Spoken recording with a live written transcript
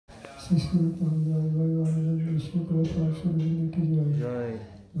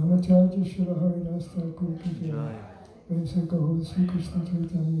Namacharya Shri Haridas Thakur ki jai. Vamsa kaho Sri Krishna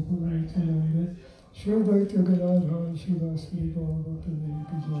Chaitanya Prabhu Nityananda Shri Advaita Gadadhar Shri Vasudeva Bhaktadevi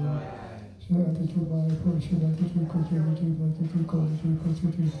ki jai. Shri Aditya Mayapur Shri Aditya Kujavati Bhattiti Kavati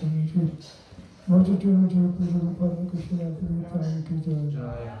Bhattiti Kavati Bhattiti Prabhupada Krishna Prabhupada ki jai.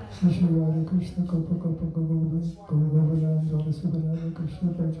 Shri Shri Radha Krishna Kapa Kapa Govindan Dara Subhanara Krishna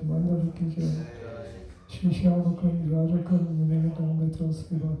Padmanabha ki jai. Shri Shyamakan Radhakan Vinayakam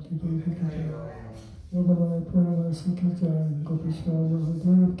Gatrasri Bhakti Devi ki jai. Yogamaya Purnamasi ki jai. Gopishwar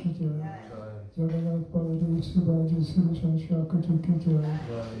Mahadev ki jai. Jagannath Baladev Subhaji Srila Shakati ki jai.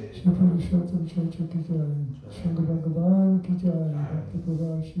 Shri Purushottam Chacha ki jai. Shanga Bhagavan ki jai. Bhakti Prabha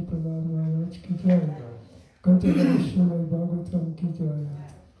Shri Prahlad Maharaj ki jai. Katha Srimad Bhagavatam ki jai.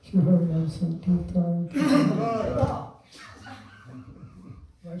 Shri Harinam Sankirtan ki jai.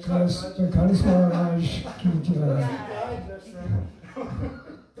 Vikas Maharaj ki jai.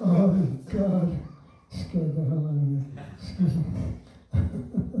 Oh God, scared the hell out of me. Excuse me.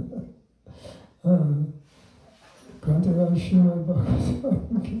 Katha Srimad Bhagavatam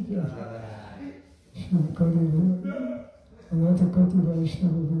ki jai. Shri Kali Anata Kati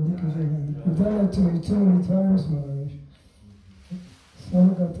Vaishnava ki jai. You've done that to me too many times, Maharaj.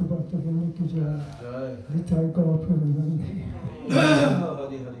 Samagata Bhakta Vini ki jai. Vitai Gaupurvandi.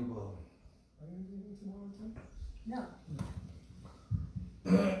 Hari Hari Bol. No.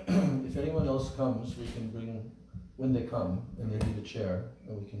 If anyone else comes, we can bring, when they come and they need a chair,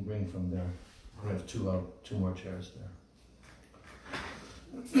 and we can bring from there. We have two more chairs there.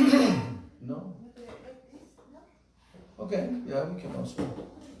 No? Okay, yeah, we can also.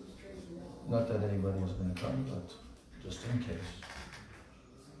 Not that anybody is going to come, but just in case.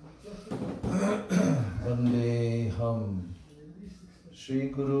 Vandeham Shri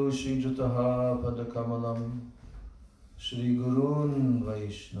Guru Shri Jutaha Padakamalam Shri Gurun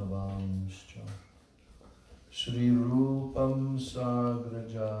Vaishnavamscha Shri Rupam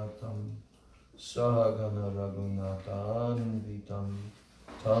Sagrajatam Sahagana Raghunathan Vitam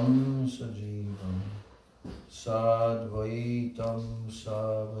Tam Sajivam Sadvaitam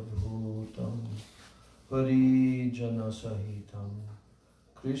Savadhutam Parijana Sahitam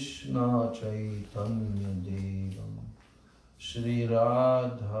Krishna Chaitanya Devam Shri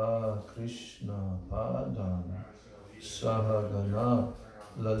Radha Krishna Padan Sahagana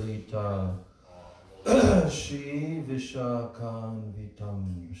Lalita Shri Vishakan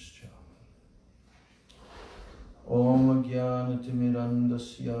Vitamscha Om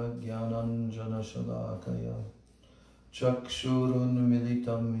Jnanatimirandasya Jnananjana Shalakaya Chakshurun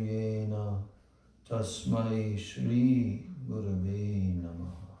Militam Yena Tasmai Shri Gurave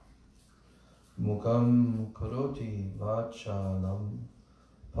Namaha Mukam Karoti Vachalam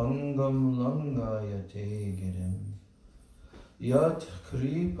Pangam Langayate Girim Yat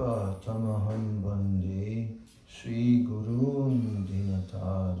Kripa Tamaham Bande Shri Gurun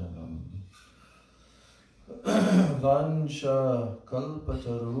Dinataranam Vansha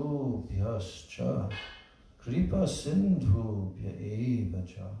Kalpatarubhyascha Kripa Sindhubhya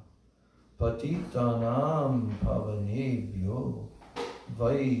Evacha Patitanam Pavanebhyo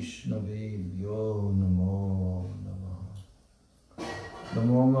Vaishnavebhyo Namo Namaha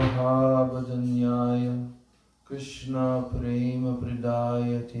Namo Mahabhadanyaya Krishna Prema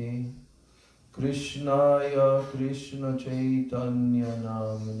Pridayate Krishnaya Krishna Chaitanya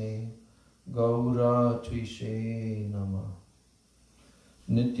Namane Gaura Tvishe Nama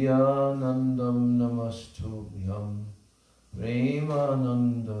Nityanandam Namastubhyam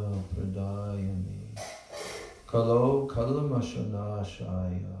Premananda Pradayami Kalo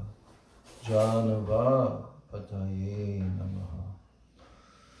Kalmashanashaya Janava Pataye Namaha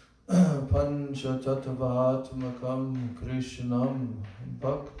Pancha Tattvatmakam Krishnam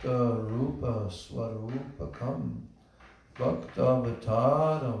Bhakta Rupa Swarupakam Bhakta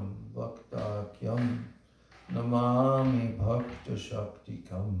Avataram Bhaktakyam Namami Bhakta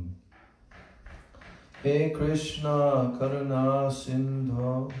Shaktikam He Krishna Karuna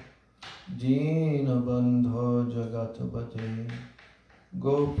Sindho Dina Bandho Jagatapate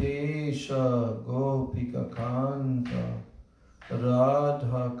Gopesha Gopika Kanta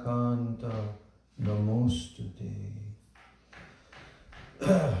Radha Kanta Namostute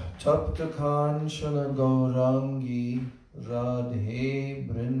Tapta Kanchana Gaurangi Radhe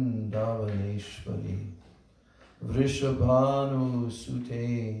Brindavaneshwari Vrishabhanu Sute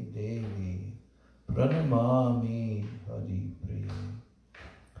Devi Pranamami Hari Priya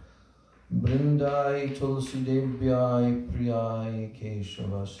Brindai Tulsi Devyai Priyai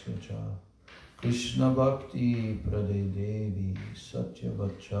Keshavasya Cha Krishna Bhakti Prade Devi Satya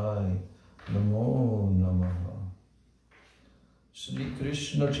Bachai Namo Namaha. Shri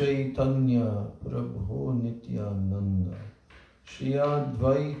Krishna Chaitanya Prabhu Nityananda Shri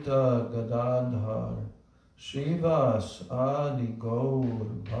Advaita Gadadhar Shrivas Adi Gaur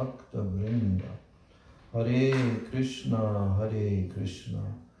Bhakta Vrinda. Hare Krishna, Krishna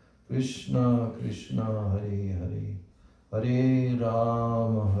Krishna, Hare Hare, Hare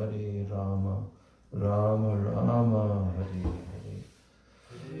Rama, Rama Rama, Hare Hare.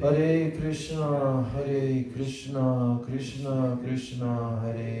 Hare Krishna, Krishna Krishna,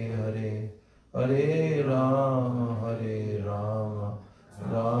 Hare Hare, Hare Rama,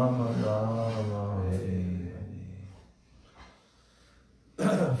 Rama Rama, Hare.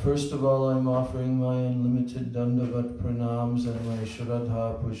 First of all, I'm offering my unlimited Dandavat pranams and my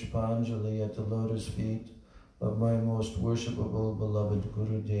Shraddha Pushpanjali at the lotus feet of my most worshipable beloved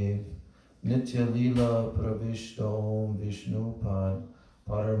Gurudev, Nitya Leela Pravishta Om Vishnu Pad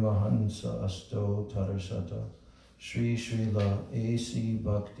Paramahansa Asto Tarasata Sri Srila A.C.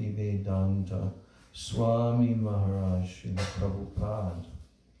 Bhakti Vedanta Swami Maharaj Srila Prabhupada.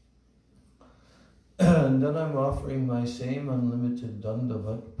 And then I'm offering my same unlimited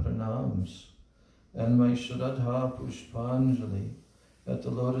Dandavat pranams and my Shraddha Pushpanjali at the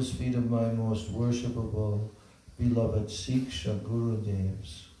lotus feet of my most worshipable, beloved Siksha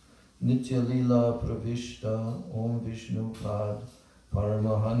Gurudevs, Nitya Leela Pravishta Om Vishnu Pad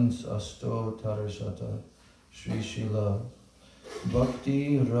Paramahans Asto Tarasata Sri Srila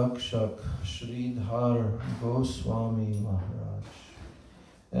Bhakti Rakshak Sridhar Goswami Maharaj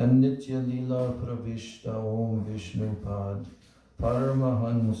and Nitya Leela Pravishta Om Vishnu Pad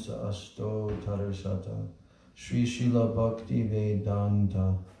Paramahansa Asto Tarasata Sri Srila Bhakti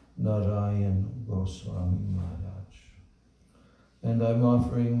Vedanta Narayan Goswami Maharaj. And I'm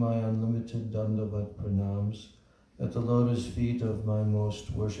offering my unlimited Dandavat pranams at the lotus feet of my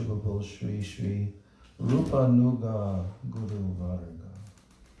most worshipable Sri Sri Rupanuga Guru Varga.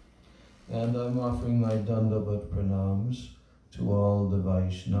 And I'm offering my Dandavat pranams to all the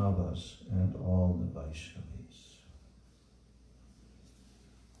Vaishnavas and all the Vaishnavis.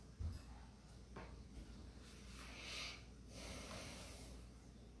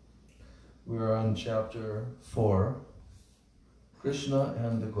 We're on chapter 4, Krishna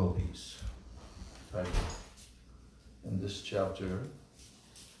and the Gopis, title. And this chapter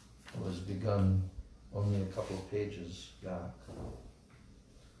was begun only a couple of pages back.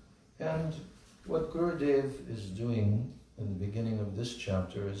 And what Gurudev is doing in the beginning of this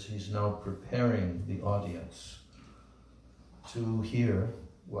chapter is he's now preparing the audience to hear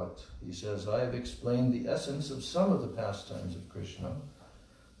what? He says, I have explained the essence of some of the pastimes of Krishna,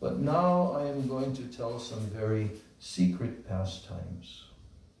 but now I am going to tell some very secret pastimes.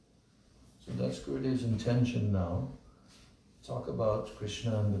 So that's Gurudev's intention now. Talk about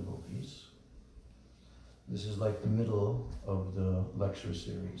Krishna and the Gopis. This is like the middle of the lecture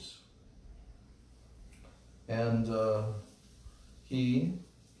series. And he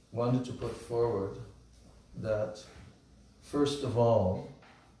wanted to put forward that, first of all,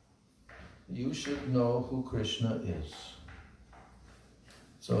 you should know who Krishna is.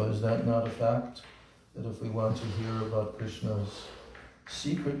 So is that not a fact? That if we want to hear about Krishna's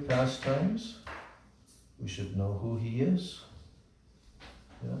secret pastimes, we should know who he is?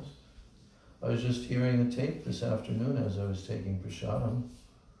 Yes? I was just hearing a tape this afternoon as I was taking prasadam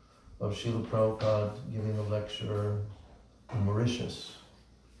of Srila Prabhupada giving a lecture in Mauritius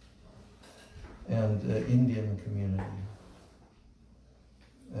and the Indian community.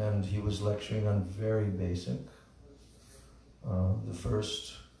 And he was lecturing on very basic. The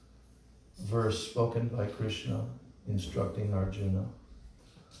first verse spoken by Krishna instructing Arjuna.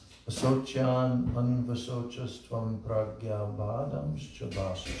 Asocyan anvasochastvam pragya bhadamscha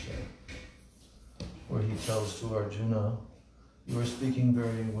vasase. Where he tells to Arjuna, you are speaking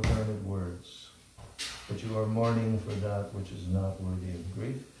very learned words, but you are mourning for that which is not worthy of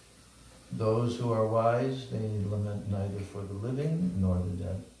grief. Those who are wise, they lament neither for the living nor the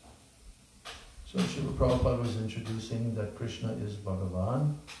dead. So Srila Prabhupada was introducing that Krishna is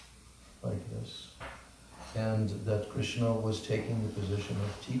Bhagavan, like this, and that Krishna was taking the position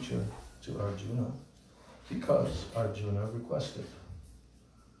of teacher to Arjuna because Arjuna requested.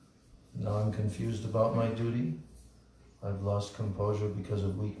 Now I'm confused about my duty. I've lost composure because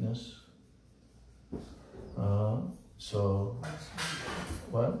of weakness. So,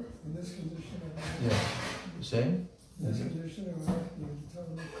 what? In this condition, Yeah, you saying? in this condition, I would like you to tell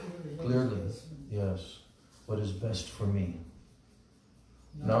me Clearly, yes. What is best for me?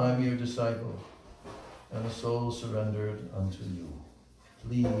 Now I'm your disciple, and a soul surrendered unto you.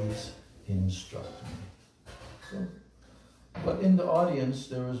 Please instruct me. So, but in the audience,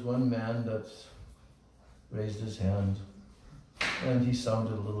 there was one man that raised his hand, and he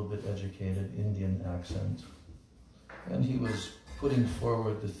sounded a little bit educated, Indian accent. And he was putting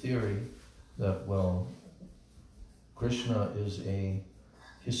forward the theory that, well, Krishna is a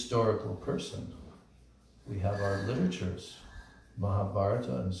historical person. We have our literatures,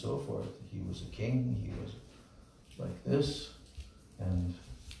 Mahabharata and so forth. He was a king, he was like this, and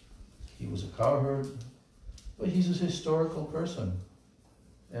he was a cowherd, but he's a historical person.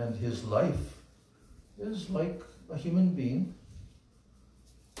 And his life is like a human being.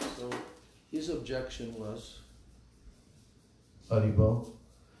 So his objection was, Haribo,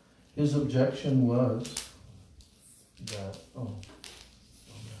 his objection was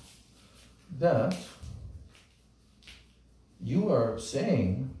that you are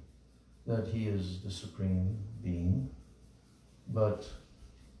saying that he is the supreme being, but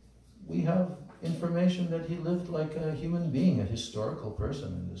we have information that he lived like a human being, a historical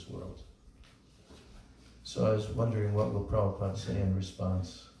person in this world. So I was wondering what will Prabhupada say in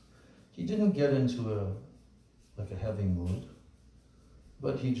response. He didn't get into a heavy mood,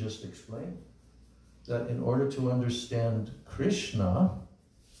 but he just explained that in order to understand Krishna,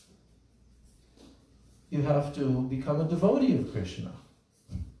 you have to become a devotee of Krishna.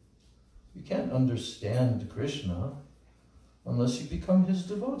 You can't understand Krishna unless you become his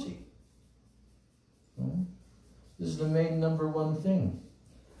devotee. This is the main number one thing.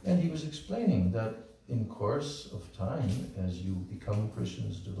 And he was explaining that in course of time, as you become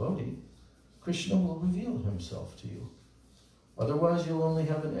Krishna's devotee, Krishna will reveal himself to you. Otherwise, you'll only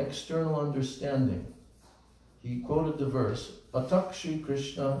have an external understanding. He quoted the verse, Atak Shri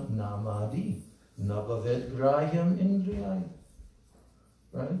Krishna Namadi Nabhavet Grahyam Indriyai.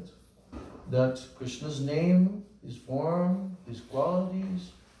 Right? That Krishna's name, his form, his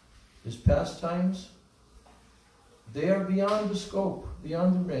qualities, his pastimes, they are beyond the scope,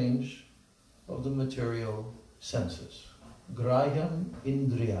 beyond the range of the material senses. Grahyam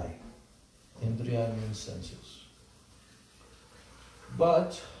Indriyai. Indriya means senses.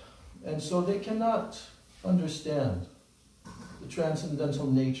 And so they cannot understand the transcendental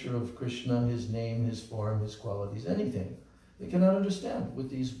nature of Krishna, his name, his form, his qualities, anything. They cannot understand with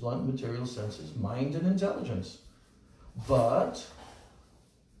these blunt material senses, mind and intelligence. But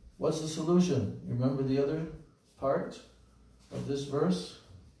what's the solution? You remember the other part of this verse?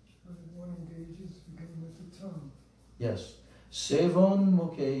 One engages, beginning with the tongue. Yes. Sevon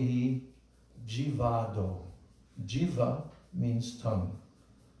mukehi jivado. Jiva means tongue.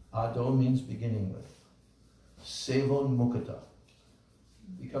 Ado means beginning with. Sevon mukata.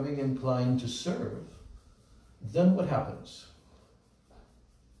 Becoming inclined to serve. Then what happens?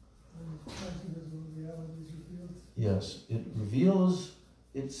 Yes, it reveals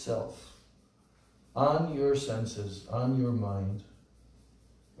itself on your senses, on your mind.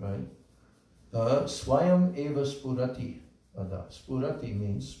 Right? Swayam eva spurati. Spurati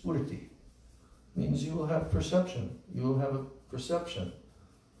means spurti. Means you will have perception. You will have a perception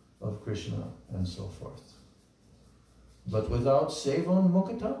of Krishna and so forth. But without Sevon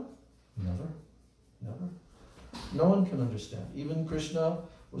Mukata, never. No one can understand. Even Krishna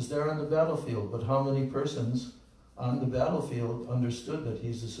was there on the battlefield, but how many persons on the battlefield understood that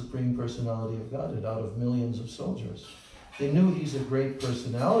he's the Supreme Personality of Godhead out of millions of soldiers? They knew he's a great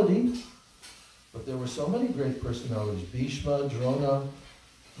personality, but there were so many great personalities. Bhishma, Drona,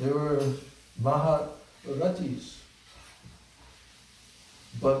 they were Maharathis.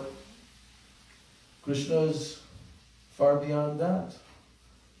 But Krishna is far beyond that.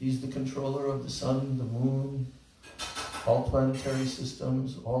 He's the controller of the sun, the moon, all planetary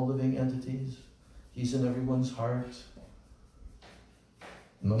systems, all living entities. He's in everyone's heart.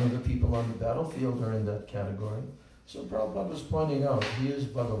 None of the people on the battlefield are in that category. So Prabhupada was pointing out, he is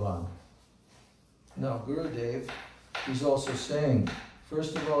Bhagavan. Now Gurudev, he's also saying,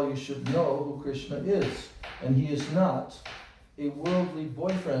 first of all, you should know who Krishna is. And he is not a worldly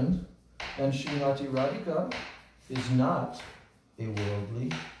boyfriend, and Srimati Radhika is not a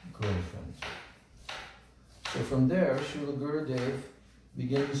worldly girlfriend. So from there, Srila Gurudev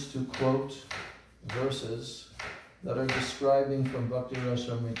begins to quote verses that are describing from Bhakti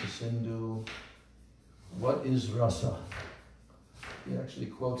Rasamrita Sindhu what is rasa. He actually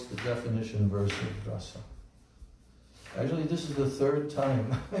quotes the definition verse of rasa. Actually, this is the third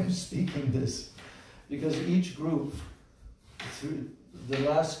time I'm speaking this, because each group, through the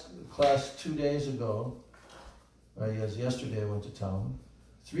last class 2 days ago, yes, yesterday I went to town,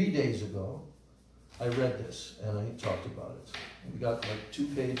 3 days ago, I read this and I talked about it. We got like 2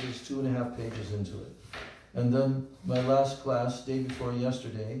 pages, 2.5 pages into it. And then my last class, day before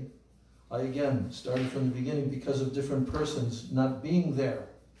yesterday, I again started from the beginning because of different persons not being there.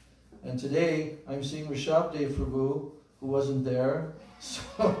 And today I'm seeing Rishabdev Prabhu, who wasn't there, so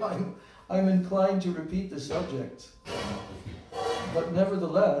I'm inclined to repeat the subject. But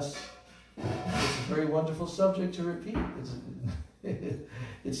nevertheless, it's a very wonderful subject to repeat.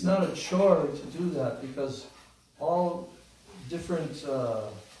 It's not a chore to do that, because all different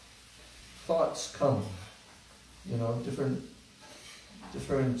thoughts come,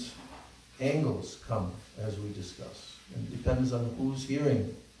 different angles come as we discuss. And it depends on who's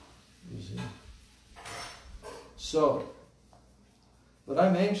hearing, you see. So, but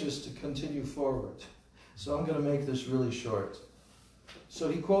I'm anxious to continue forward. So I'm going to make this really short. So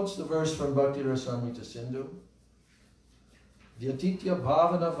he quotes the verse from Bhakti Rasamrita Sindhu. Vyatitya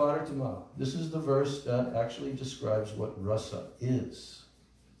bhavana vartama. This is the verse that actually describes what rasa is.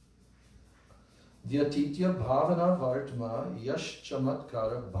 Vyatitya bhavana vartama yash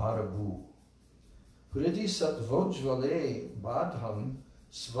chamatkara bharabu. Priti satvojvale badham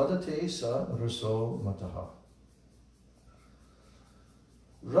svadate sa raso mataha.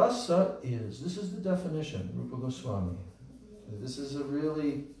 Rasa is, this is the definition, Rupa Goswami. This is a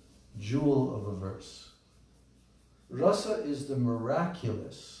really jewel of a verse. Rasa is the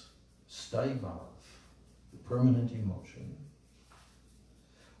miraculous staibhav, the permanent emotion,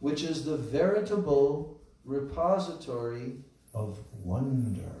 which is the veritable repository of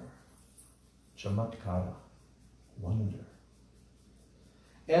wonder, chamatkara, wonder,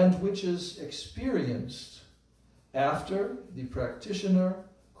 and which is experienced after the practitioner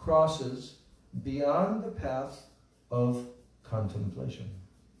crosses beyond the path of contemplation.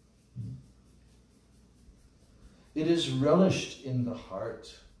 It is relished in the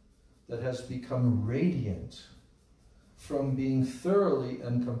heart that has become radiant from being thoroughly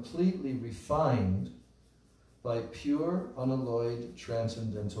and completely refined by pure, unalloyed,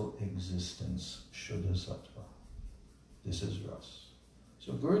 transcendental existence, Shuddha Sattva. This is Ras.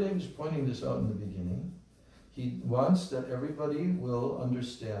 So Gurudev is pointing this out in the beginning. He wants that everybody will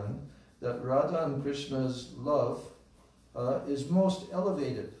understand that Radha and Krishna's love is most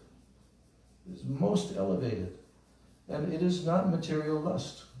elevated. Is most elevated. And it is not material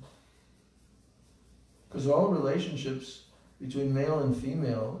lust. Because all relationships between male and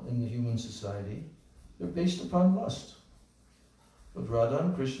female in the human society, they're based upon lust. But Radha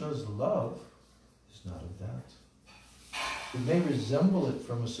and Krishna's love is not of that. It may resemble it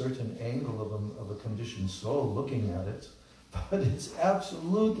from a certain angle of a conditioned soul looking at it, but it's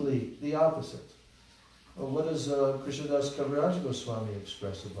absolutely the opposite. Well, what does Krishnadas Kaviraj Goswami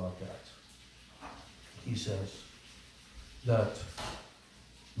express about that? He says that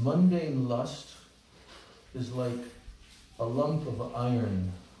mundane lust is like a lump of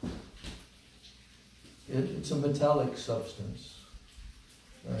iron. It's a metallic substance,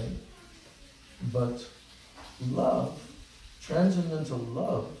 right? But love, transcendental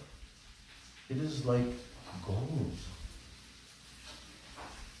love, it is like gold.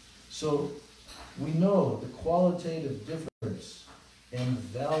 So we know the qualitative difference and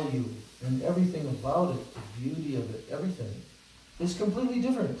value and everything about it, the beauty of it, everything, is completely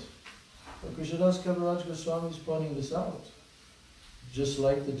different. But Krishnadas Kaviraj Goswami is pointing this out. Just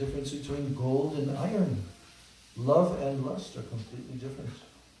like the difference between gold and iron. Love and lust are completely different.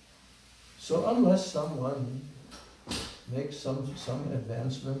 So unless someone makes some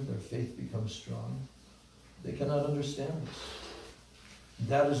advancement, their faith becomes strong, they cannot understand this.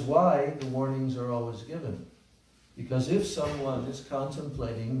 That is why the warnings are always given. Because if someone is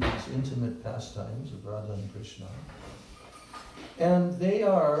contemplating these intimate pastimes of Radha and Krishna, and they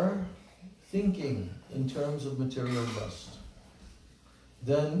are thinking in terms of material lust,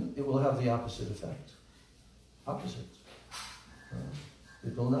 then it will have the opposite effect. Opposite.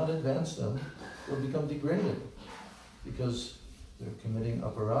 It will not advance them. They'll become degraded because they're committing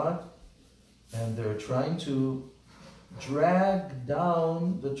aparad and they're trying to drag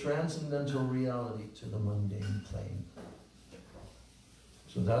down the transcendental reality to the mundane plane.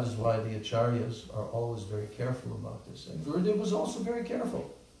 So that is why the acharyas are always very careful about this. And Gurudev was also very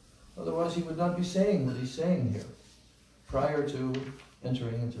careful. Otherwise he would not be saying what he's saying here prior to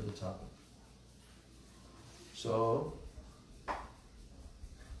entering into the topic. So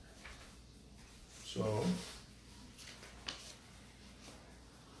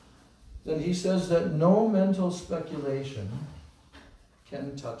then he says that no mental speculation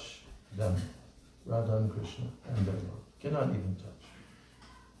can touch them, Radha and Krishna and their love. Cannot even touch.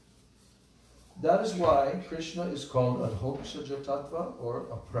 That is why Krishna is called Adhokshaja Tattva or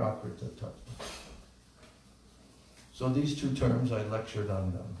Aprakrita Tattva. So these two terms, I lectured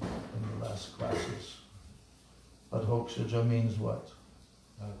on them in the last classes. Adhokshaja means what?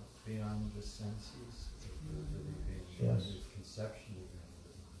 beyond the senses, Yes. conception.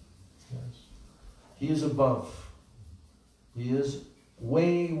 Yes. He is above. He is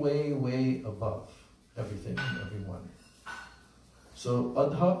way, way, way above everything and everyone. So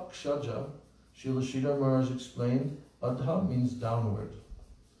Adha Kshaja, Srila Sridhar Maharaj explained, Adha means downward,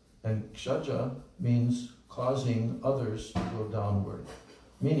 and Kshaja means causing others to go downward.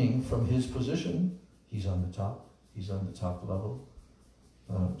 Meaning, from his position, he's on the top level.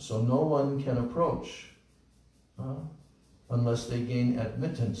 So no one can approach unless they gain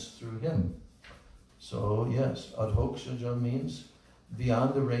admittance through him. So yes, Adhokshaja means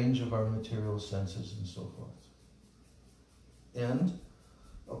beyond the range of our material senses and so forth. And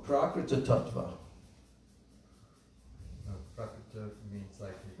Aprakrita Tattva. Prakrita means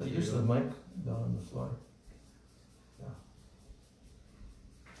like Use the mic down on the floor.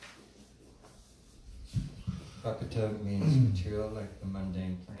 Prakrita means material, like the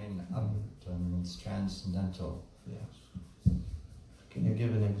mundane plane. Aprakrita means transcendental. Yes. Can you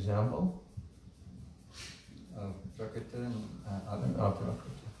give an example? Prakrita and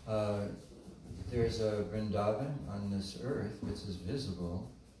Aprakrita. There's a Vrindavan on this earth which is visible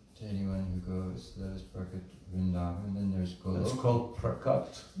to anyone who goes. That is Prakrita Vrindavan. Then there's Goloka. It's called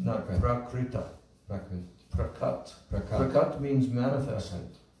Prakat, not Prakrita. Prakat. Prakat means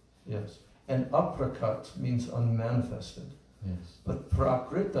manifested. Yes. And Aprakat means unmanifested. Yes. But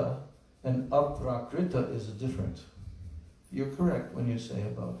Prakrita and Aprakrita is different. You're correct when you say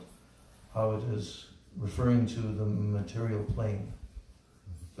about how it is referring to the material plane.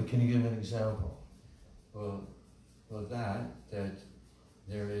 But can you give an example? Well, that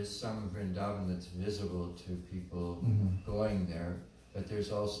there is some Vrindavan that's visible to people going there, but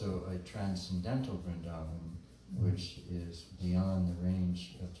there's also a transcendental Vrindavan which is beyond the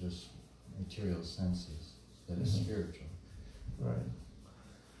range of just material senses, that is spiritual. Right.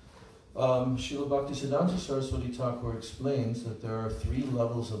 Srila Bhaktisiddhanta Saraswati Thakur explains that there are 3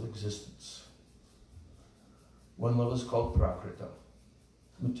 levels of existence. One level is called Prakrita,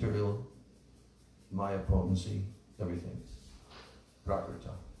 material, Maya potency, everything.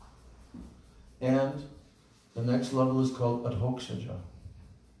 Prakrita. And the next level is called Adhokshaja,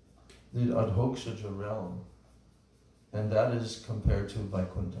 the Adhokshaja realm. And that is compared to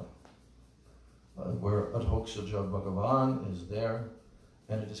Vaikuntha, where Adhokshaja Bhagavan is there,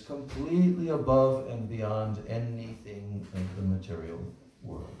 and it is completely above and beyond anything in the material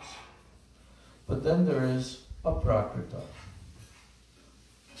worlds. But then there is Aprakrita.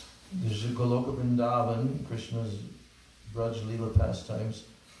 The Goloka Vrindavan, Krishna's Braj Leela pastimes,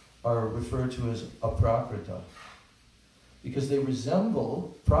 are referred to as Aprakrita because they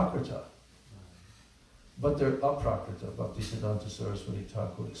resemble Prakrita, but they're Aprakrita. Bhaktisiddhanta Saraswati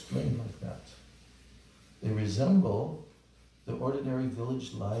Thakur explained like that. They resemble the ordinary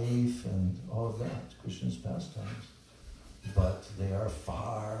village life and all of that, Krishna's pastimes, but they are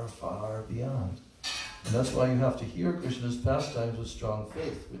far, far beyond. And that's why you have to hear Krishna's pastimes with strong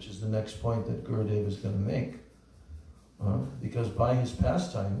faith, which is the next point that Gurudev is going to make. Because by his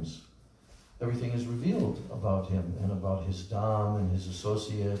pastimes, everything is revealed about him and about his Dham and his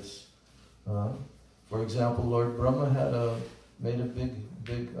associates. For example, Lord Brahma made a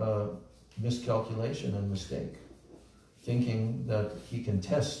big miscalculation and mistake, thinking that he can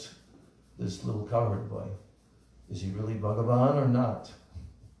test this little cowherd boy. Is he really Bhagavan or not?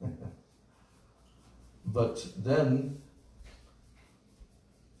 But then,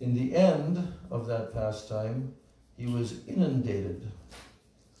 in the end of that pastime, he was inundated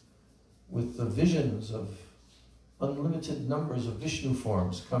with the visions of unlimited numbers of Vishnu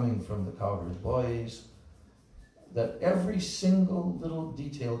forms coming from the cowherd boys, that every single little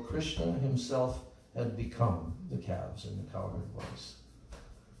detail Krishna himself had become the calves and the cowherd boys.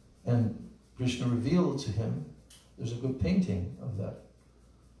 And Krishna revealed to him, there's a good painting of that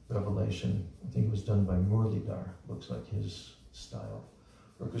revelation. I think it was done by Murlidhar, looks like his style,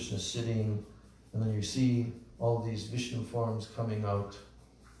 where Krishna's sitting, and then you see all these Vishnu forms coming out.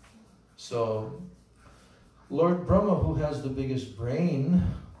 So, Lord Brahma, who has the biggest brain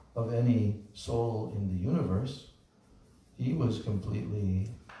of any soul in the universe, he was completely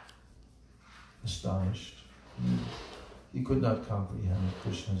astonished. He could not comprehend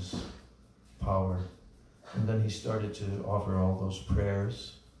Krishna's power. And then he started to offer all those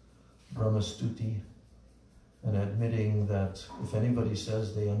prayers, Brahma Stuti, and admitting that if anybody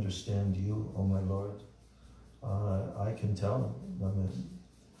says they understand you, oh my Lord, I can tell them,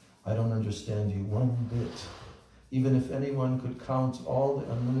 I don't understand you one bit. Even if anyone could count all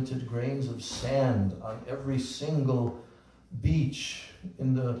the unlimited grains of sand on every single beach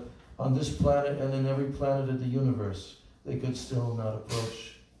on this planet and in every planet of the universe, they could still not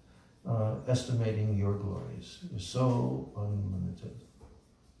approach estimating your glories. You're so unlimited.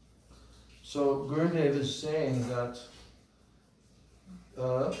 So Gurudev is saying that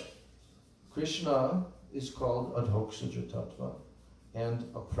Krishna is called Adhoksaja Tattva and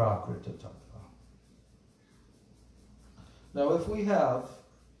Aprakrita Tattva. Now if we have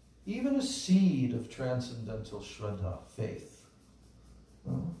even a seed of transcendental Shraddha, faith,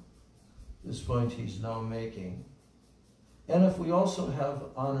 this point he's now making, and if we also have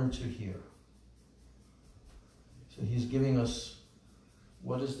honor to hear, so he's giving us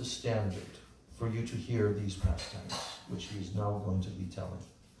what is the standard for you to hear these pastimes, which he's now going to be telling.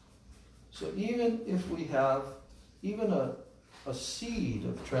 So even if we have even a seed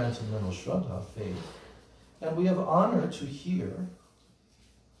of transcendental Shraddha, faith, and we have honor to hear,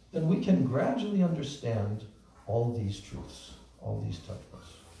 then we can gradually understand all these truths, all these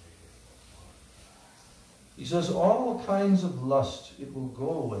tattvas. He says all kinds of lust, it will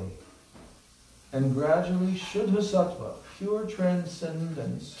go away, and gradually Shuddha Sattva, pure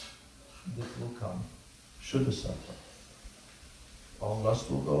transcendence, that will come. Shuddha Sattva. All lust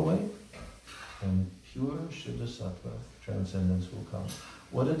will go away, and pure Shuddha Sattva, transcendence will come.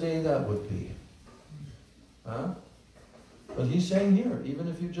 What a day that would be. Huh? But he's saying here, even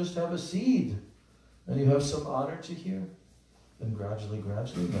if you just have a seed, and you have some honor to hear, then gradually, by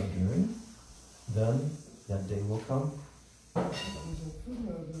hearing, then that day will come. There's a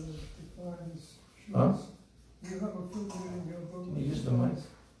footnote that defines Huh? You have a footnote in your book. Can you use the mic?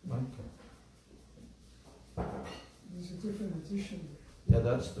 There's a different edition. Yeah,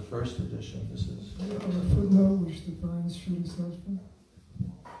 that's the first edition. This is. Do you have a footnote which defines Shuddha Sattva?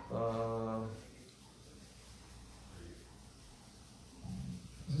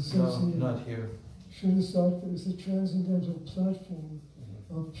 No, not here. Shuddha Sattva is the transcendental platform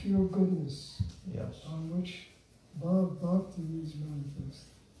of pure goodness, Yes. on which Bhakti is manifest.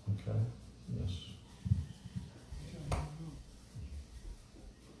 Okay. Yes.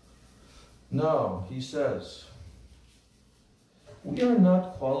 No, he says, we are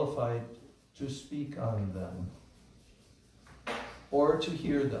not qualified to speak on them or to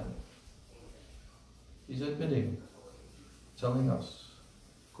hear them. He's admitting, telling us.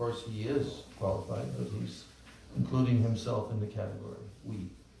 Of course, he is qualified, but he's including himself in the category, we.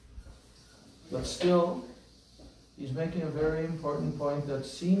 But still, he's making a very important point that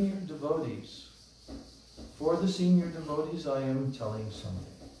senior devotees, for the senior devotees, I am telling something.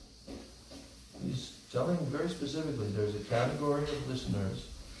 He's telling very specifically, there's a category of listeners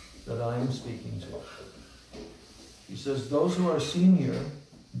that I am speaking to. He says, those who are senior,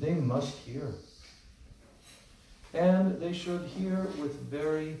 they must hear. And they should hear with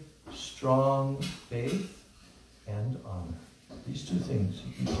very strong faith and honor. These two things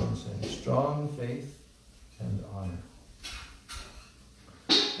he keeps on saying, strong faith and honor.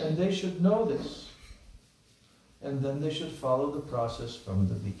 And they should know this. And then they should follow the process from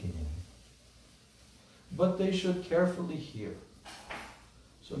the beginning. But they should carefully hear.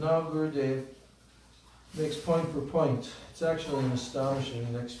 So now Gurudev makes point for point. It's actually an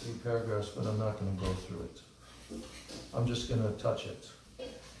astonishing next few paragraphs, but I'm not going to go through it. I'm just going to touch it.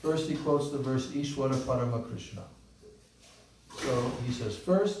 First he quotes the verse Ishvara Parama Krishna. So he says,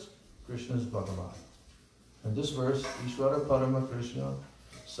 first, Krishna is Bhagavan. And this verse, Ishvara Parama Krishna,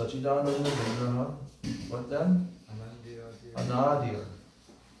 Sachidananda Vigraha, what then? Anadir.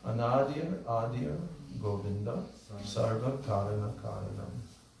 Anadir, Adir, Govinda, Sarva Karana Karanam.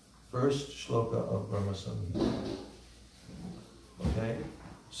 First shloka of Brahma Samhita. Okay?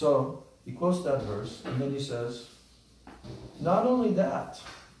 So, he quotes that verse, and then he says, not only that,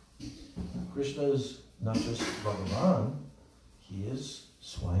 Krishna is not just Bhagavan, he is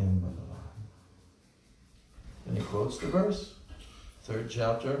Swayam Bhagavan. And he quotes the verse, 3rd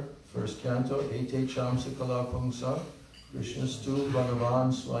chapter, 1st canto, Ete Chamsa Kala Pungsa, Krishnastu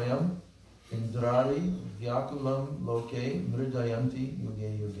Bhagavan Swayam, Indrari Vyakulam Loke Mridayanti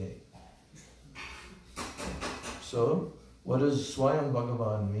Yuge Yuge. So, what does Swayam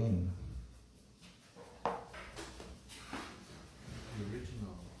Bhagavan mean? The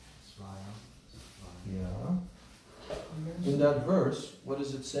original Swayam. Yeah. In that verse, what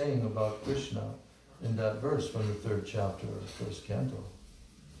is it saying about Krishna in that verse from the 3rd chapter of 1st canto?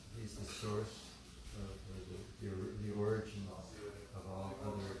 He's the source of the origin of all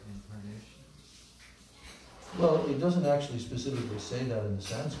other incarnations. Well, it doesn't actually specifically say that in the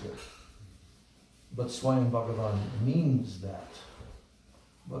Sanskrit. But Swayam Bhagavan means that.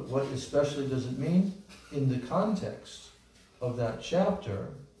 But what especially does it mean? In the context of that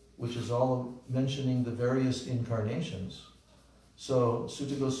chapter, which is all mentioning the various incarnations. So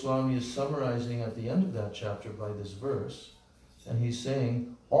Sutta Goswami is summarizing at the end of that chapter by this verse And he's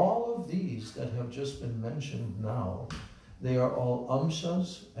saying, all of these that have just been mentioned now, they are all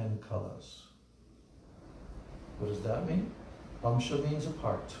amshas and kalas. What does that mean? Amsha means a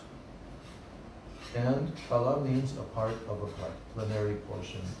part. And kala means a part of a part, plenary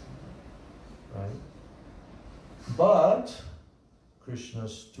portion. Right? But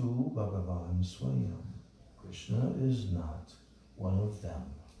Krishna's tu Bhagavan Swayam. Krishna is not one of them.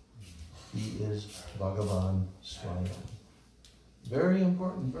 He is Bhagavan Swayam. Very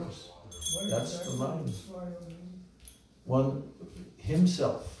important verse. That's the line. One,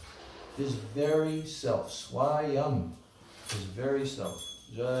 himself, his very self. Swayam, his very self.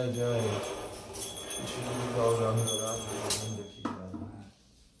 Jai Jai.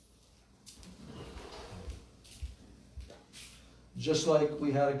 Just like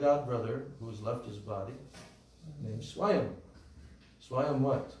we had a god brother who's left his body, named Swayam. Swayam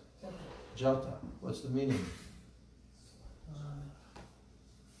what? Jata. What's the meaning?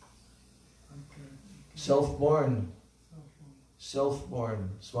 Self-born. Self-born.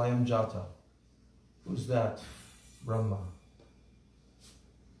 Swayam Jata. Who's that? Brahma.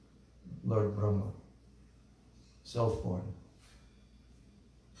 Lord Brahma. Self-born.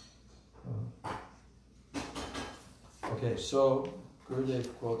 Okay, so Gurudev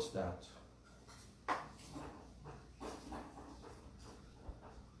quotes that.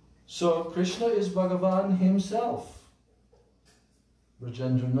 So Krishna is Bhagavan himself.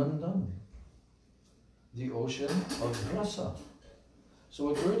 Brajendra Nandan. The ocean of rasa. So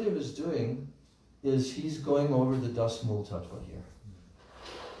what Gurudev is doing is he's going over the Das Mool Tattva here.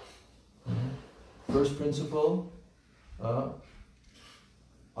 First principle, Amnaya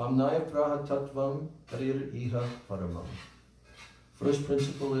Praha Tattvam Harir Iha Paramam. First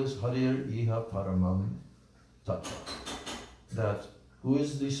principle is Harir Iha Paramam Tattva. That who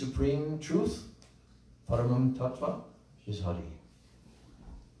is the supreme truth? Paramam Tattva is Hari.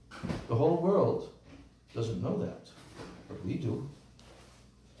 The whole world doesn't know that, but we do.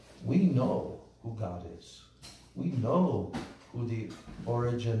 We know who God is. We know who the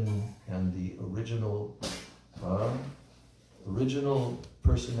origin and the original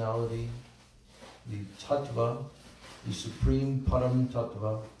personality, the tattva, the supreme param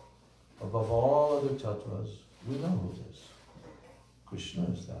tattva, above all other tattvas, we know who it is. Krishna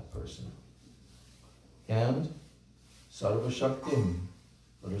is that person. And Sarva Shaktim,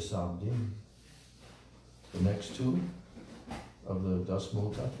 Rasabdim. The next two of the Das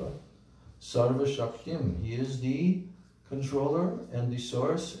Mool Tattva. Sarva Shaktim, he is the controller and the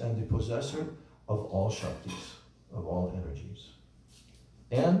source and the possessor of all Shaktis, of all energies.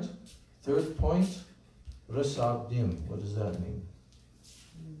 And third point, Rasabdim. What does that mean?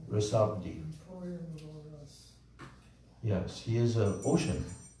 Rasabdi. Yes, he is an ocean.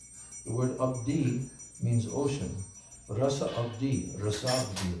 The word Abdi means ocean. Rasa Abdi,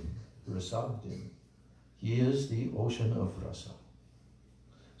 Rasabdim, Rasabdim. He is the ocean of rasa.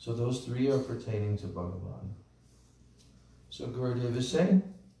 So those three are pertaining to Bhagavan. So Gurudev is saying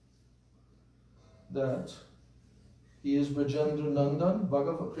that he is Brajendra Nandan,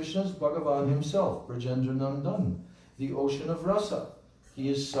 Krishna's Bhagavan himself, Brajendra Nandan, the ocean of rasa. He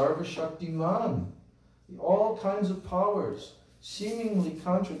is Sarva Shaktiman. All kinds of powers, seemingly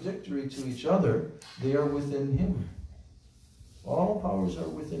contradictory to each other, they are within him. All powers are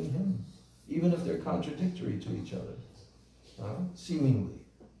within him, even if they're contradictory to each other, seemingly.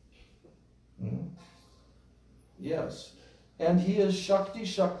 Yes. And he is Shakti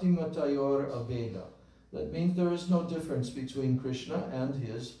Shakti Matayor Abeda. That means there is no difference between Krishna and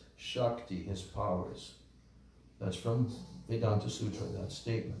his Shakti, his powers. That's from Vedanta Sutra, that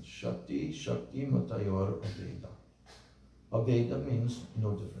statement. Shakti Shakti Matayor Abeda. Abeda means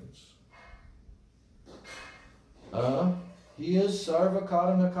no difference. He is Sarva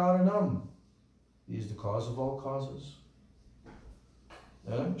Karana Karanam. He is the cause of all causes.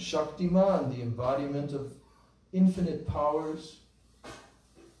 Shaktiman, the embodiment of infinite powers.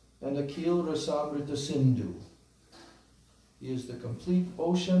 And Akhil Rasamrita Sindhu. He is the complete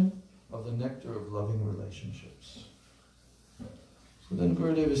ocean of the nectar of loving relationships. So then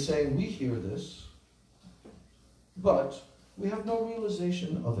Gurudev is saying, we hear this, but we have no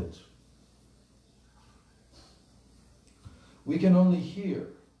realization of it. We can only hear.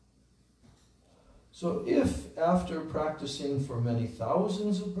 So if after practicing for many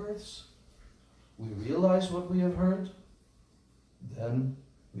thousands of births, we realize what we have heard, then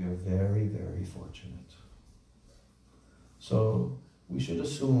we are very, very fortunate. So we should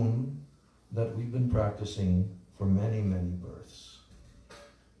assume that we've been practicing for many, many births.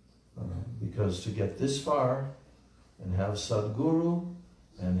 Because to get this far and have Sadguru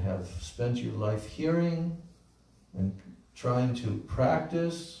and have spent your life hearing and trying to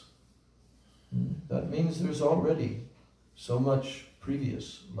practice, that means there's already so much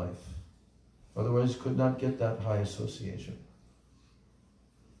previous life. Otherwise, could not get that high association.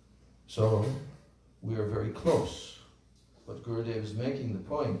 So, we are very close. But Gurudev is making the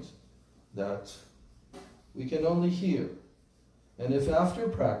point that we can only hear. And if after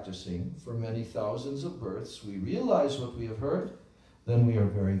practicing for many thousands of births, we realize what we have heard, then we are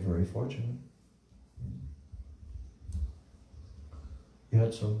very, very fortunate. You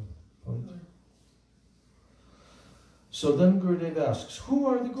had some point? So then Gurudev asks, who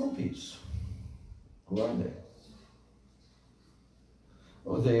are the gopis? Who are they?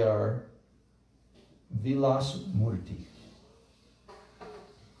 Oh, they are Vilas Murti.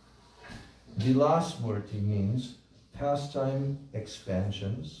 Vilas Murti means pastime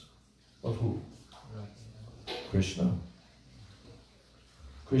expansions of who? Krishna.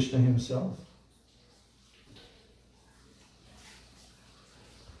 Krishna himself.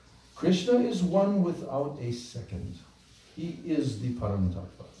 Krishna is one without a second. He is the Param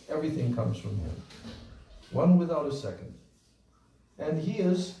Tattva. Everything comes from him. One without a second. And he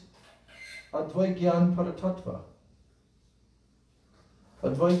is Advaigyan Paratattva.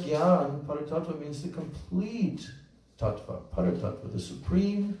 Advaigyan Paratattva means the complete Tattva, Paratattva, the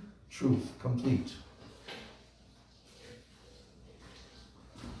supreme truth, complete.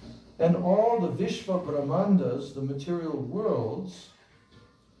 And all the Vishva Brahmandas, the material worlds,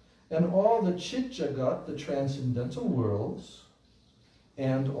 and all the Chit Jagat, the transcendental worlds,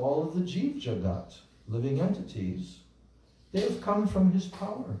 and all of the Jeev Jagat, living entities, they have come from his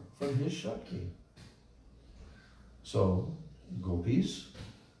power, from his Shakti. So, gopis,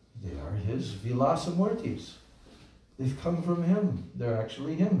 they are his Vilasamurtis. They've come from him. They're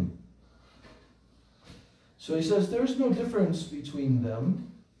actually him. So he says there's no difference between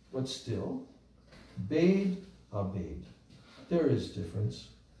them, but still, Bed Abed. There is difference,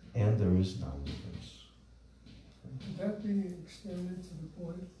 and there is non-difference. Could that be extended to the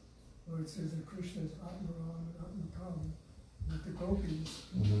point where it says that Krishna is Atmaram and Atmakam, that the gopis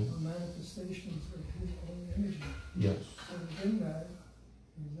are manifestations of his own energy? Yes. So within that,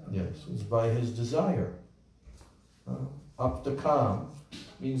 yes, it's by his desire. Aptakam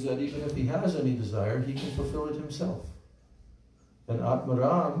means that even if he has any desire, he can fulfill it himself. And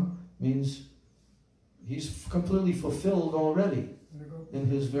Atmaram means he's completely fulfilled already in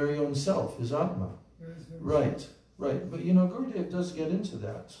his very own self, his Atma. Right, right. But you know, Gurudev does get into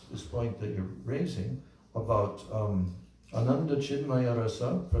that, this point that you're raising about Ananda Chinmaya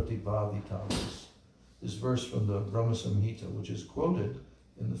Rasa Pratibhavitavis. This verse from the Brahma Samhita, which is quoted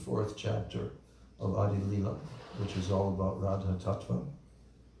in the 4th chapter of Adi Lila, which is all about Radha Tattva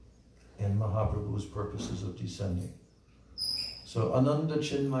and Mahaprabhu's purposes of descending. So, Ananda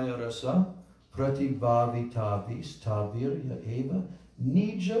Chinmaya Rasa Pratibhavitavis Tavirya Eva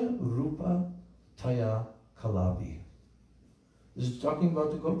Nija Rupa Taya Kalabi. This is talking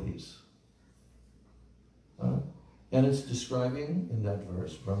about the gopis. And it's describing, in that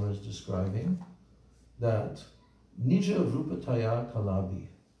verse, Brahma is describing that Nija Rupataya Kalabi.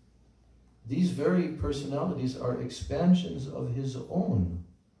 These very personalities are expansions of his own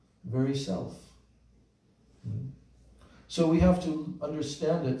very self. So we have to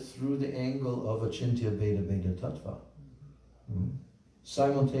understand it through the angle of Achintya Beda Beda Tattva.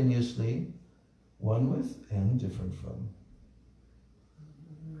 Simultaneously, one with and different from.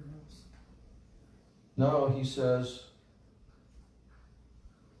 Now he says,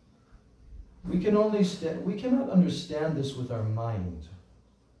 we cannot understand this with our mind,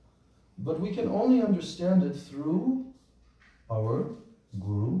 but we can only understand it through our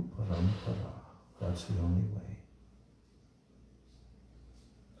Guru Parampara. That's the only way.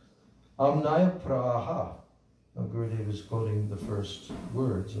 Amnaya Praha. Now Gurudev is quoting the first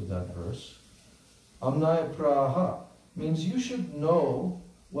words of that verse. Amnaya Praha means you should know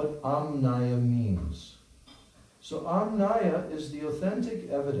what Amnaya means. So Amnaya is the authentic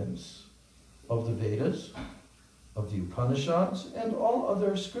evidence of the Vedas, of the Upanishads, and all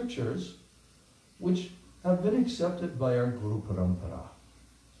other scriptures which have been accepted by our Guru Parampara.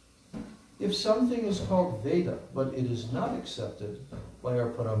 If something is called Veda, but it is not accepted by our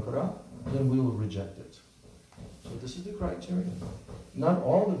Parampara, then we will reject it. So this is the criterion. Not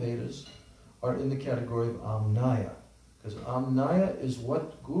all the Vedas are in the category of Amnaya, because Amnaya is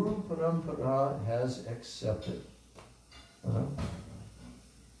what Guru Parampara has accepted.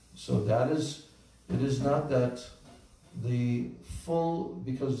 So that is, it is not that the full,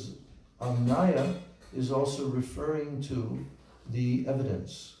 because Amnaya is also referring to the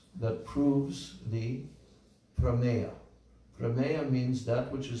evidence that proves the Prameya. Prameya means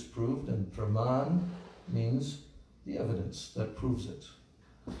that which is proved, and Praman means the evidence that proves it.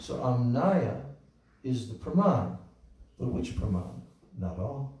 So Amnaya is the Praman. But which Praman? Not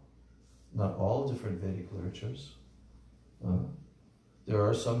all. Not all different Vedic literatures. There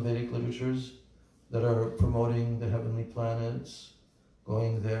are some Vedic literatures that are promoting the heavenly planets,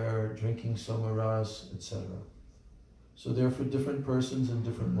 going there, drinking somaras, etc. So they're for different persons and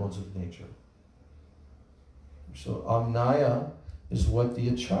different modes of nature. So Amnaya is what the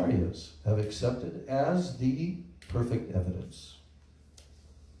Acharyas have accepted as the perfect evidence.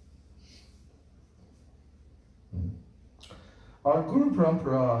 Our Guru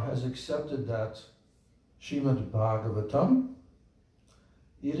Parampara has accepted that Srimad Bhagavatam,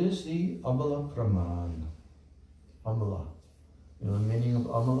 it is the Amala Praman. Amala. You know the meaning of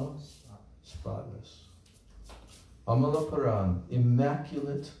Amala? Spotless. Amala Paran,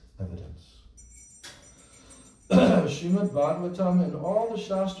 immaculate evidence. Srimad Bhagavatam and all the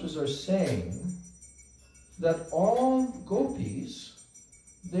Shastras are saying that all gopis,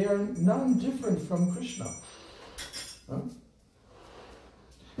 they are non-different from Krishna.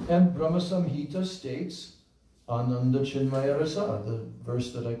 And Brahma Samhita states, Ananda Chinmaya Rasa, the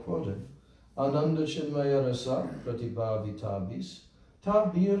verse that I quoted. Ananda Chinmaya Rasa Pratibhavitabis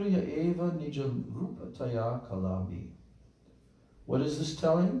Tabirya Eva Nija Rupa Taya Kalami. What is this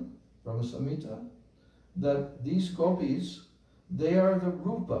telling? Brahma Samhita? That these gopis, they are the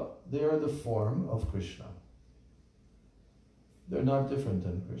Rupa, they are the form of Krishna. They're not different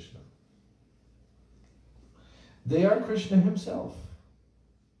than Krishna. They are Krishna himself.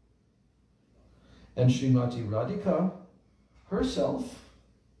 And Srimati Radhika herself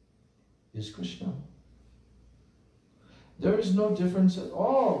is Krishna. There is no difference at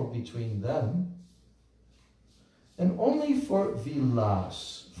all between them. And only for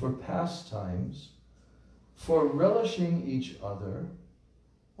vilas, for pastimes, for relishing each other,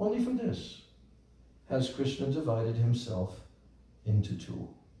 only for this has Krishna divided himself into two.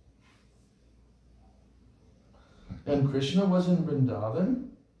 And Krishna was in Vrindavan,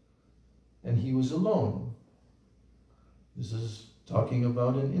 and he was alone. This is talking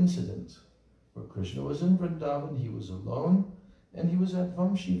about an incident where Krishna was in Vrindavan, he was alone, and he was at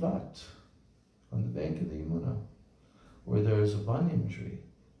Vamshivat, on the bank of the Yamuna, where there is a banyan tree.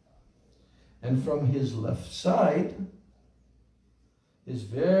 And from his left side, his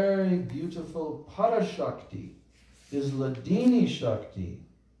very beautiful Parashakti, his Ladini Shakti,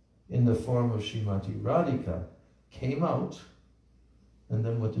 in the form of Srimati Radhika, came out. And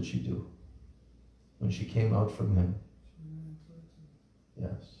then what did she do when she came out from him?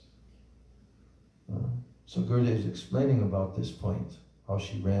 Yes. So Gurudev is explaining about this point, how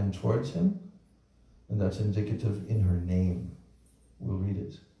she ran towards him, and that's indicative in her name. We'll read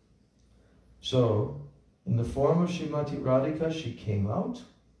it. So, in the form of Srimati Radhika, she came out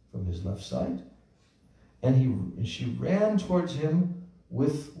from his left side, and she ran towards him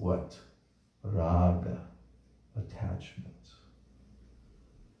with what? Raga, attachment.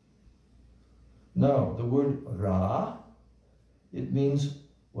 Now, the word Ra, it means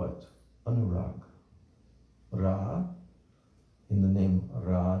what? Anurag. Ra, in the name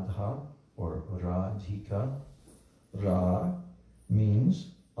Radha or Radhika, Ra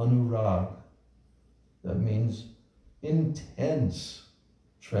means Anurag. That means intense,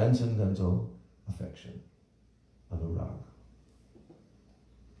 transcendental affection. Anurag.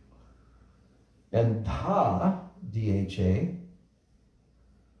 And Dha, D-H-A,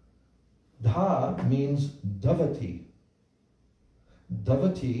 Dha means Davati.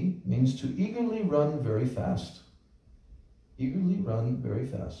 Davati means to eagerly run very fast. Eagerly run very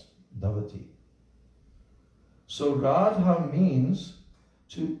fast. Davati. So Radha means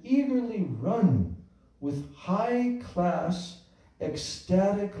to eagerly run with high-class,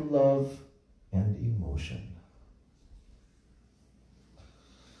 ecstatic love and emotion.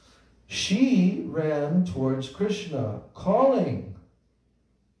 She ran towards Krishna, calling,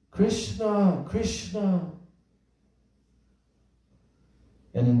 Krishna, Krishna.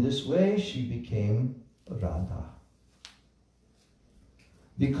 And in this way, she became Radha.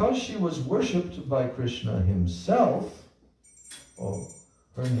 Because she was worshipped by Krishna himself,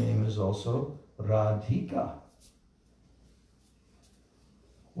 her name is also Radhika.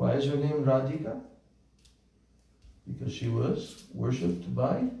 Why is her name Radhika? Because she was worshipped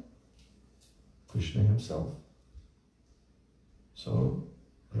by Krishna himself. So,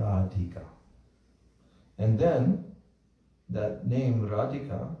 Radhika. And then, that name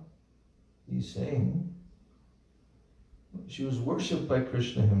Radhika, he's saying, she was worshipped by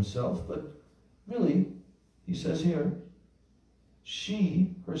Krishna himself, but really, he says here,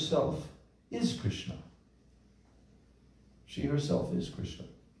 she herself is Krishna. She herself is Krishna.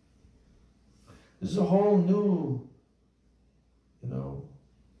 This is a whole new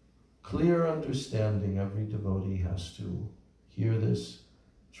clear understanding. Every devotee has to hear this,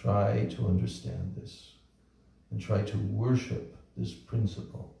 try to understand this, and try to worship this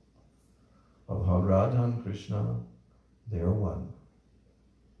principle of how Radha and Krishna, they are one.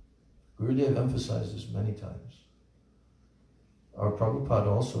 Gurudev emphasized this many times. Our Prabhupada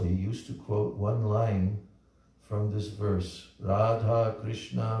also, he used to quote one line from this verse, Radha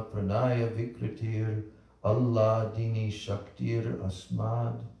Krishna Pranaya Vikritir Allah Dini Shaktir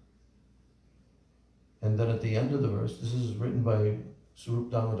Asmad. And then at the end of the verse, this is written by Swarup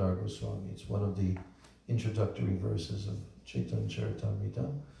Damodar Goswami, it's one of the introductory verses of Chaitanya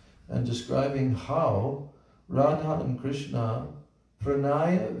Charitamrita, and describing how Radha and Krishna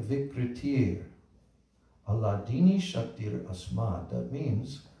Pranaya Vikritir Aladini Shaktir Asmad. That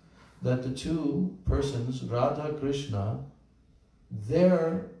means that the two persons, Radha Krishna,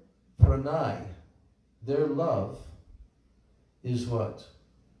 their pranay, their love, is what?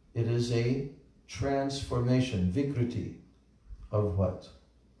 It is a transformation, vikriti, of what?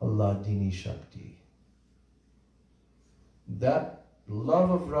 Aladini Shakti. That love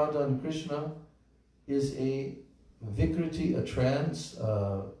of Radha and Krishna is a vikriti, a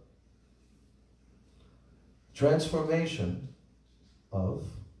transformation of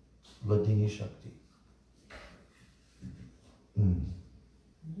Ladini Shakti. In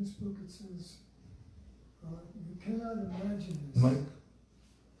this book it says, you cannot imagine this. Mike?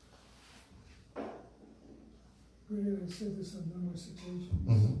 Gurudev has said this on numerous occasions.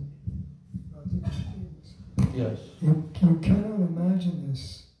 Mm-hmm. About different things. Yes. You cannot imagine this,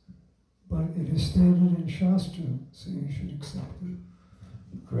 but it is stated in Shastra, so you should accept it.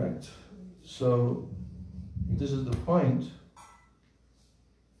 Correct. So, this is the point.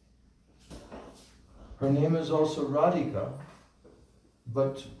 Her name is also Radhika,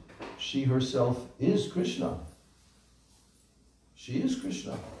 but she herself is Krishna. She is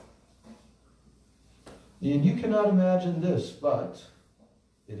Krishna. And you cannot imagine this, but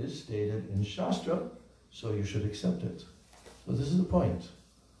it is stated in Shastra, so you should accept it. So this is the point.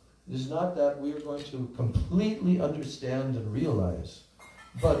 It is not that we are going to completely understand and realize,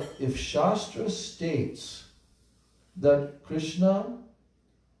 but if Shastra states that Krishna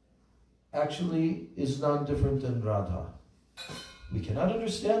actually is not different than Radha, we cannot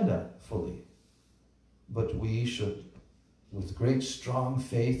understand that fully, but we should, with great strong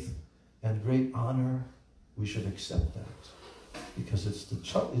faith and great honor, we should accept that, because it's the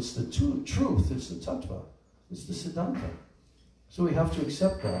truth, it's the tattva, it's the siddhanta. So we have to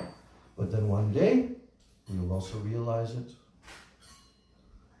accept that, but then one day we will also realize it.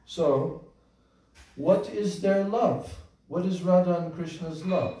 So, what is their love? What is Radha and Krishna's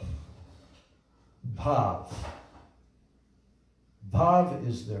love? Bhav. Bhav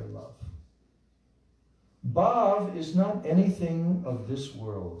is their love. Bhav is not anything of this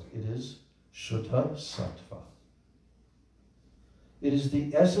world. It is Shuddha Sattva. It is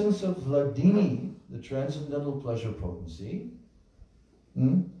the essence of Hladini, the transcendental pleasure potency,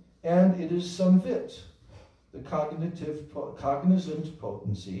 and it is Samvit, the cognizant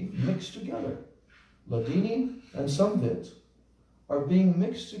potency, mixed together. Hladini and Samvit are being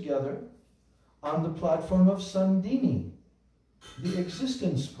mixed together on the platform of Sandini, the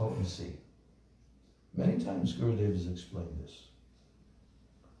existence potency. Many times Gurudev has explained this.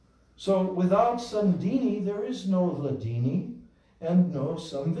 So without Sandini, there is no Hladini and no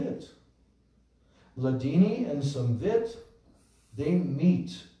Samvit. Hladini and Samvit, they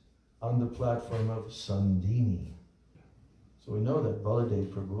meet on the platform of Sandini. So we know that Baladev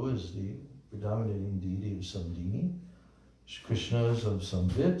Prabhu is the predominating deity of Sandini, Krishna is of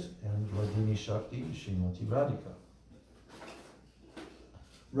Samvit, and Hladini Shakti is Srimati Radhika.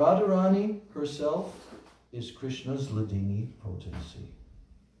 Radharani herself is Krishna's Hladini potency.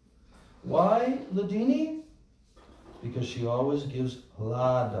 Why Hladini? Because she always gives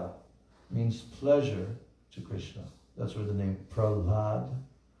Hlada, means pleasure, to Krishna. That's where the name Prahlad,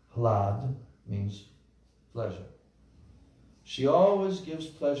 Hlad, means pleasure. She always gives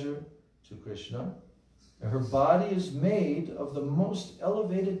pleasure to Krishna. And her body is made of the most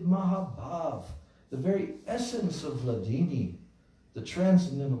elevated Mahabhav, the very essence of Hladini, the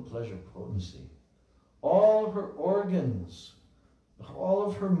transcendental pleasure potency. All her organs, all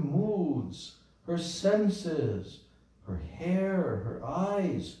of her moods, her senses, her hair, her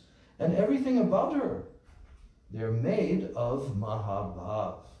eyes, and everything about her, they're made of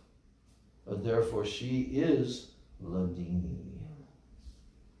Mahabhav. Therefore, she is Hladini.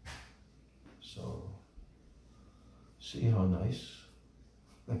 So, see how nice?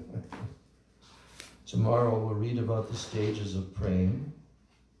 Tomorrow we'll read about the stages of prema.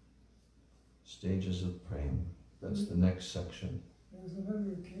 Stages of prema. That's the next section. There's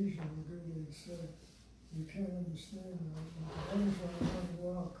another occasion where Gurudev said, you can't understand that. The monks were on a morning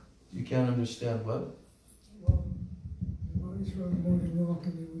walk. You can't understand what? Well, the monks were on a morning walk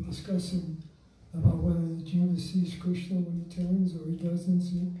and they were discussing about whether the jiva sees Krishna when he turns or he doesn't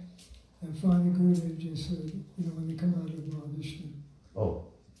see. And finally Gurudev just said, when they come out of Mahavishnu. Oh.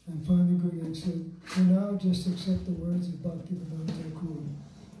 And finally Gurudev said, for now just accept the words of Bhaktivinoda Thakur.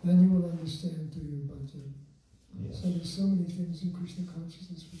 Then you will understand through your bhajan. Yes. So there's so many things in Krishna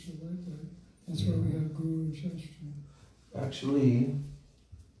consciousness which are like that. That's why we have Guru and Shastra. Actually,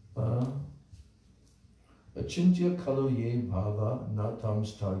 Achintya kalo ye bhava natam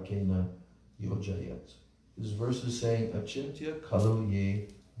starkena yojayat. This verse is saying Achintya kalo ye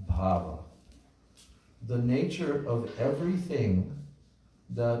bhava. The nature of everything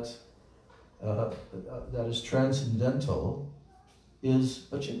that is transcendental is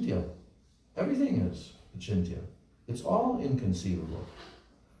Achintya. Everything is Achintya. It's all inconceivable.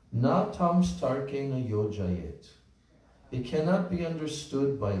 Natam starkena yojayet. It cannot be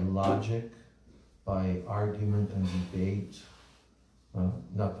understood by logic, by argument and debate.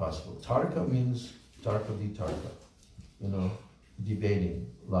 Not possible. Tarka means tarka vitarka. Debating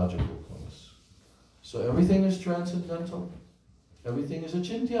logical points. So everything is transcendental. Everything is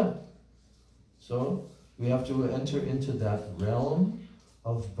achintya. So we have to enter into that realm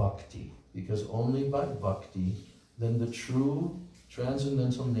of bhakti. Because only by bhakti, then the true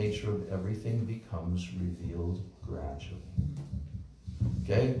transcendental nature of everything becomes revealed gradually.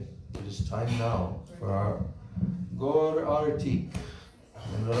 Okay? It is time now for our Gaur Artik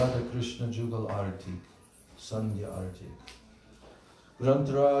and Radha Krishna Jugal Artik, Sandhya Artik.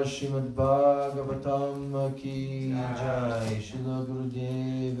 Grantraj Srimad Bhagavatam ki jai, Srila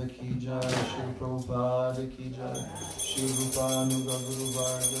Gurudev ki jai, Srila Prabhupada ki jai, Srila Rupanuga Guru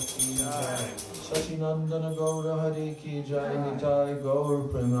Varga ki jai, Sachinandana Gaura Hari ki jai, Nitai Gaur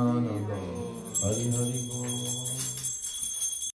Premananda, Hari Hari Gaur.